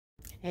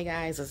Hey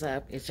guys, what's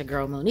up? It's your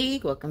girl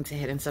Monique. Welcome to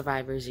Hidden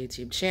Survivors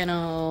YouTube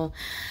channel.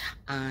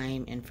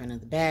 I'm in front of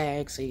the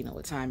bag, so you know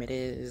what time it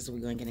is.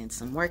 We're going to get into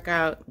some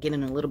workout, get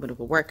in a little bit of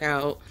a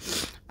workout.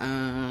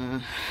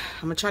 I'm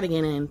going to try to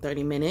get in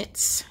 30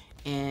 minutes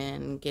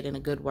and get in a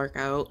good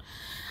workout.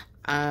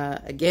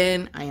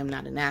 Again, I am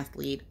not an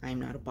athlete. I am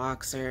not a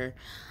boxer.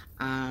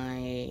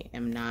 I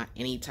am not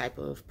any type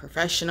of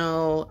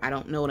professional. I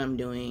don't know what I'm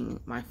doing.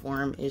 My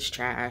form is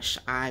trash.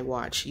 I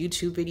watch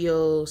YouTube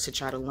videos to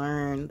try to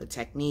learn the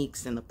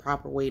techniques and the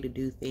proper way to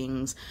do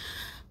things.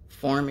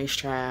 Form is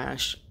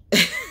trash.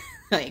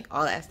 Like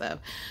all that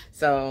stuff.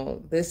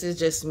 So this is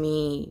just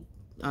me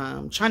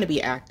trying to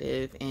be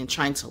active and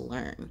trying to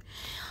learn.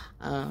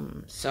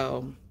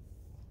 So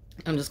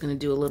I'm just going to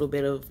do a little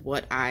bit of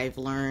what I've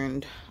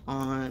learned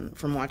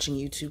from watching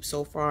YouTube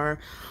so far.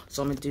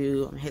 So I'm going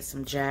to hit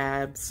some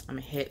jabs. I'm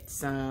going to hit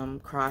some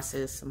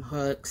crosses, some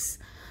hooks,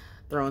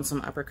 throwing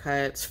some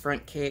uppercuts,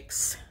 front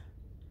kicks,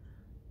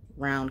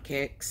 round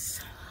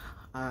kicks.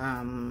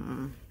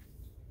 And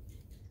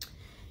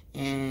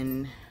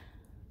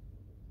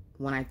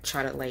when I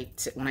try to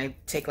when I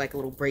take like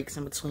little breaks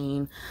in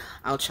between,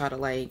 I'll try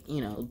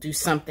to do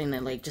something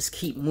that just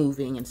keep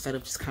moving instead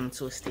of just coming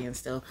to a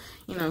standstill.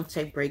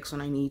 Take breaks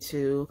when I need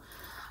to.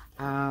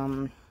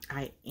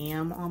 I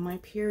am on my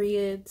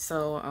period,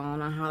 so I don't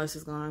know how this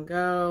is gonna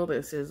go.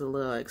 This is a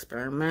little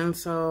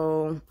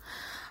experimental.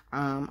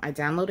 I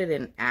downloaded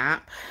an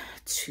app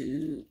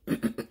to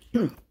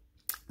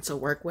to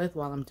work with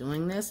while I'm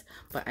doing this,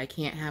 but I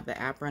can't have the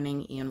app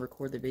running and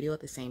record the video at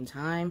the same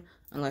time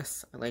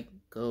unless I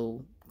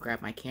go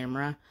grab my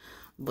camera.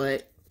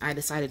 But I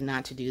decided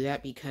not to do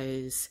that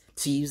because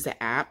to use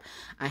the app,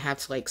 I have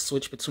to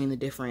switch between the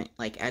different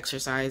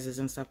exercises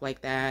and stuff like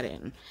that,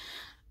 and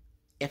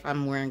if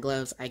I'm wearing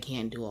gloves, I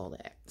can't do all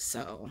that.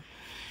 So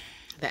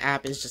the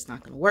app is just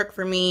not going to work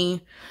for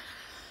me.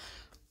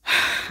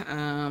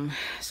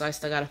 So I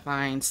still got to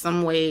find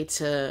some way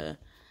to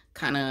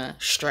kind of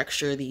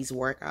structure these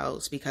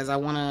workouts, because I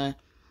want to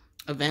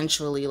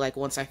eventually,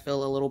 once I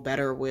feel a little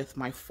better with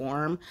my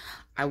form,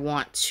 I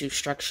want to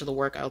structure the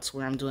workouts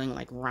where I'm doing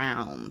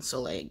rounds.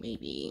 So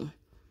maybe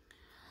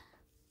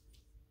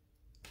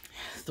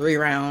 3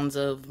 rounds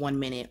of 1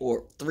 minute,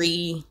 or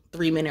three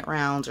 3-minute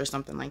rounds or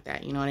something like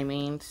that. You know what I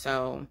mean?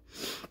 So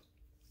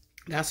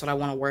that's what I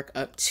want to work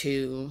up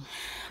to.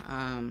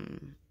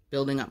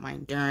 Building up my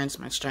endurance,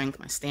 my strength,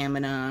 my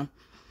stamina,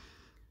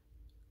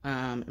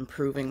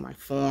 improving my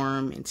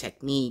form and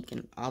technique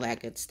and all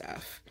that good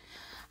stuff.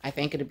 I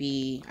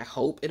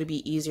hope it'll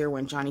be easier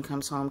when Johnny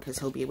comes home, because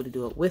he'll be able to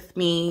do it with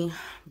me.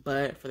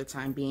 But for the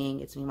time being,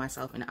 it's me,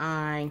 myself, and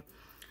I.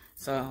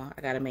 So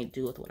I got to make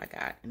do with what I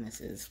got, and this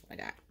is what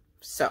I got.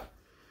 So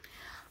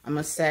I'm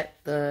going to set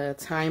the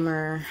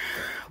timer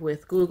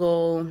with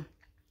Google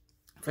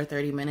for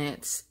 30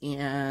 minutes,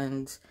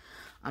 and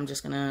I'm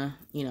just going to,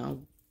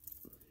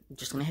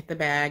 hit the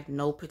bag.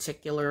 No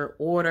particular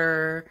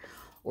order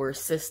or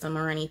system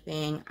or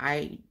anything.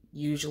 I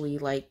usually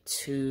like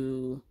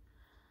to,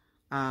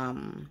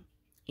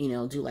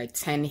 do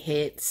 10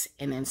 hits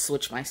and then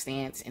switch my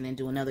stance and then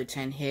do another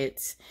 10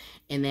 hits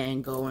and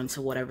then go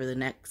into whatever the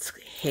next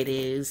hit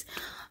is.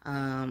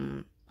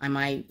 I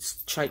might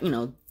try,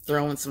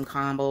 throw in some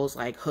combos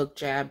like hook,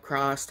 jab,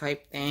 cross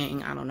type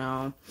thing. I don't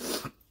know.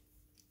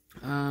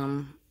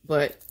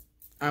 But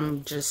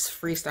I'm just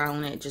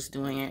freestyling it, just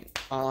doing it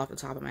all off the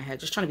top of my head,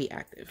 just trying to be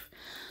active.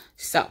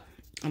 So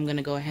I'm going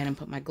to go ahead and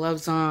put my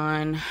gloves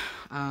on.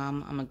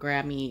 I'm going to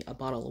grab me a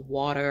bottle of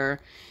water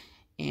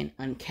and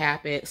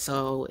uncap it.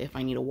 So if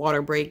I need a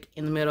water break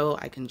in the middle,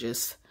 I can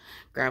just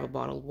grab a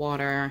bottle of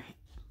water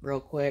real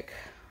quick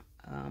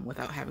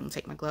without having to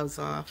take my gloves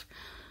off.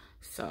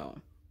 So,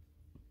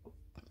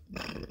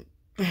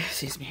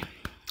 excuse me.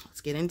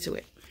 Let's get into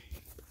it.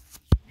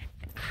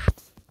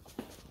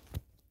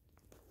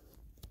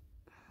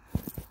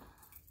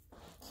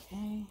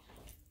 Okay.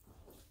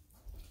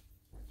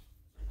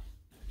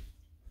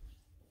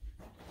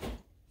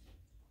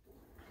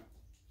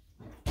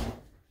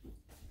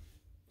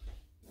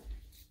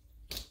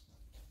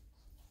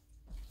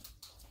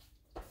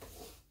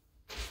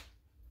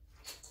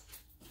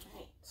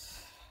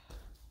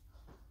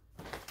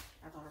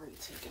 I've already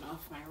taken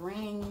off my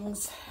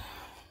rings.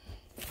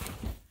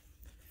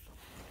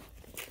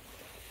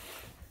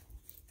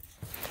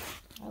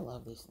 I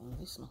love these things.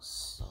 They smell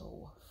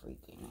so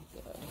freaking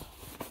good.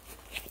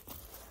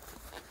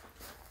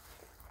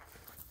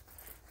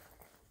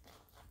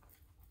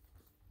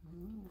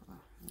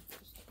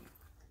 Interesting.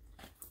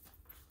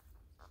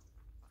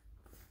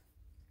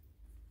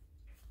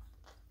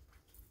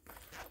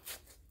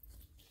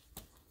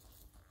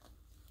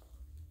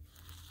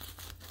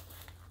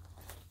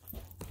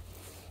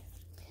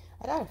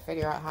 I gotta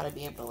figure out how to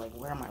be able to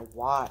wear my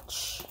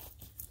watch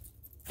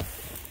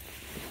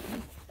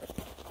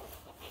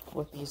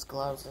with these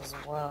gloves as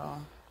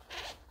well,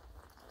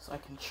 so I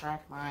can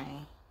track my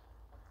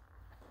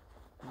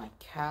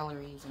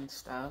calories and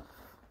stuff.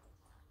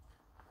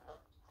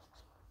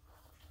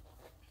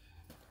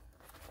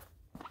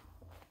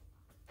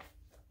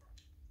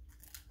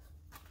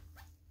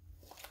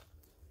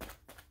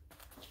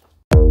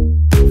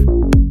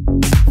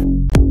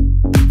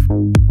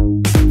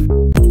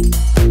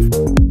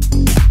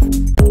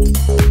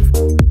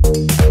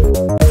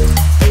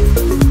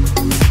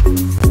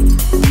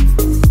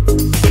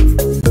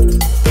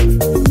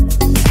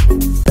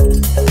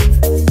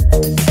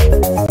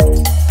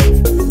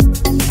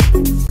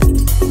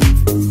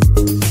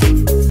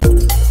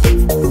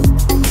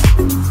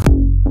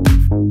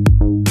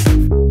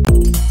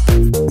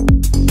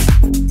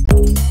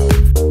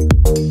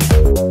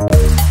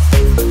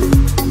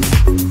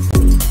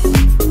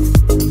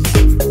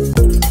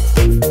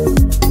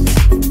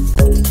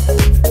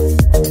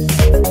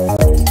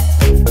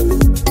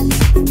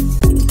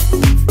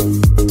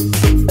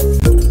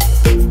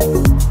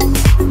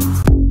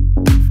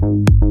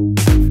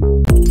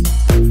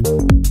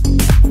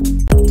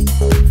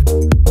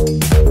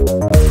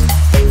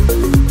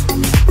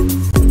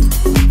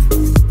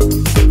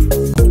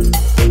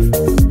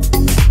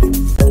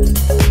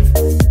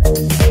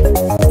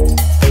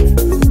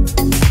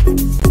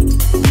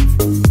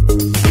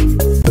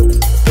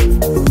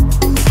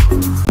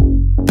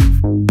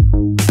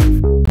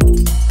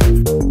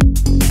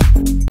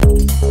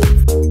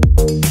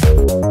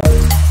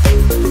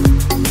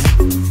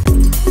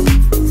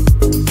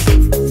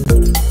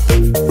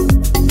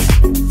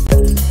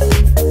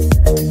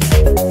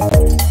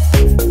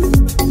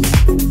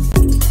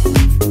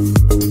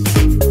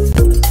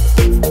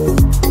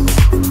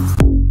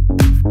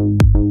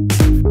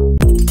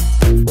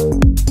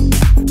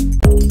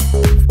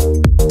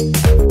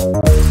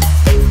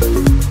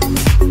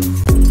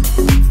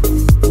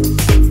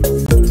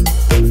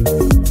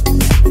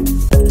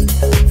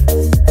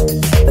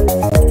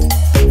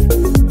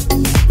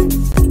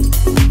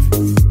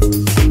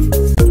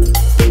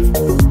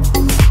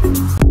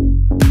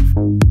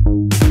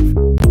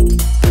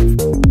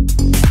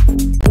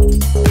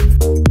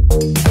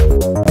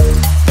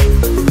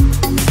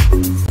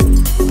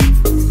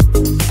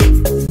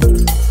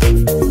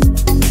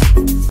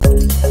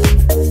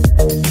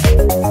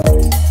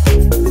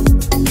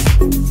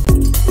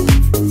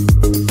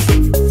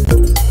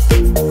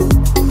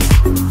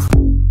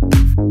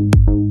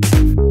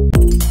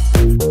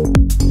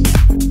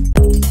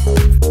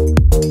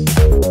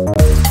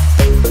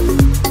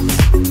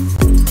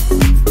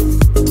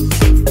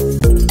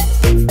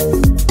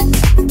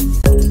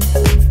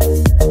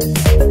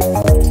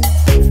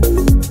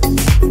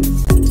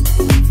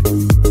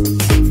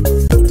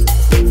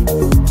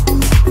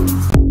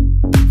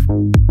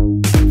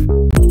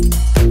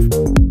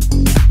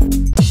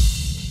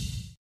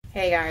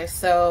 guys,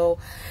 so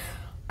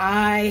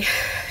I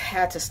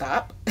had to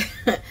stop.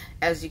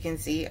 As you can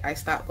see, I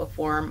stopped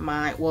before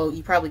my, well,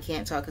 you probably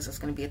can't tell because it's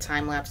going to be a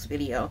time-lapse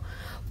video,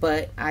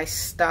 but I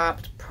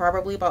stopped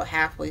probably about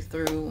halfway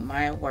through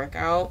my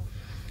workout.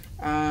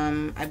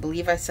 I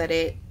believe I said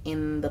it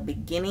in the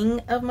beginning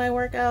of my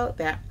workout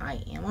that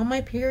I am on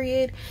my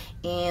period,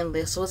 and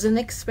this was an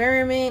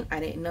experiment. I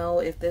didn't know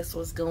if I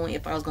was going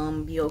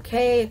to be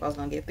okay, if I was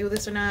going to get through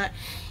this or not.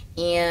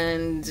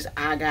 And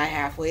I got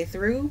halfway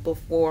through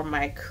before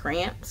my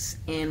cramps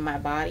in my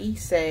body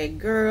said,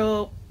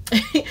 girl,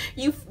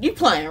 you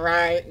playing,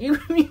 right? You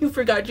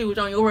forgot you was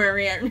on your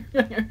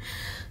period.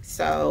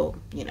 So,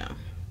 you know,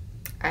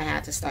 I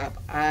had to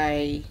stop.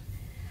 My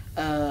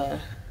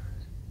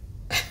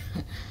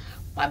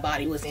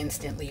body was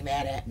instantly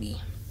mad at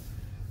me.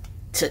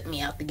 Took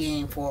me out the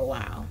game for a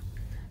while.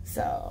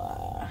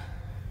 So,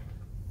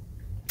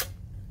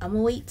 I'm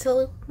gonna wait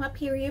till my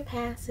period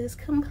passes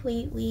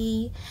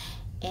completely,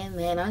 and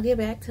then I'll get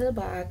back to the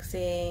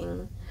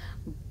boxing.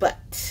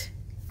 But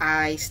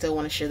I still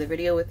want to share the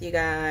video with you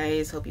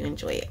guys. Hope you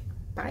enjoy it.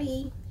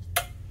 Bye.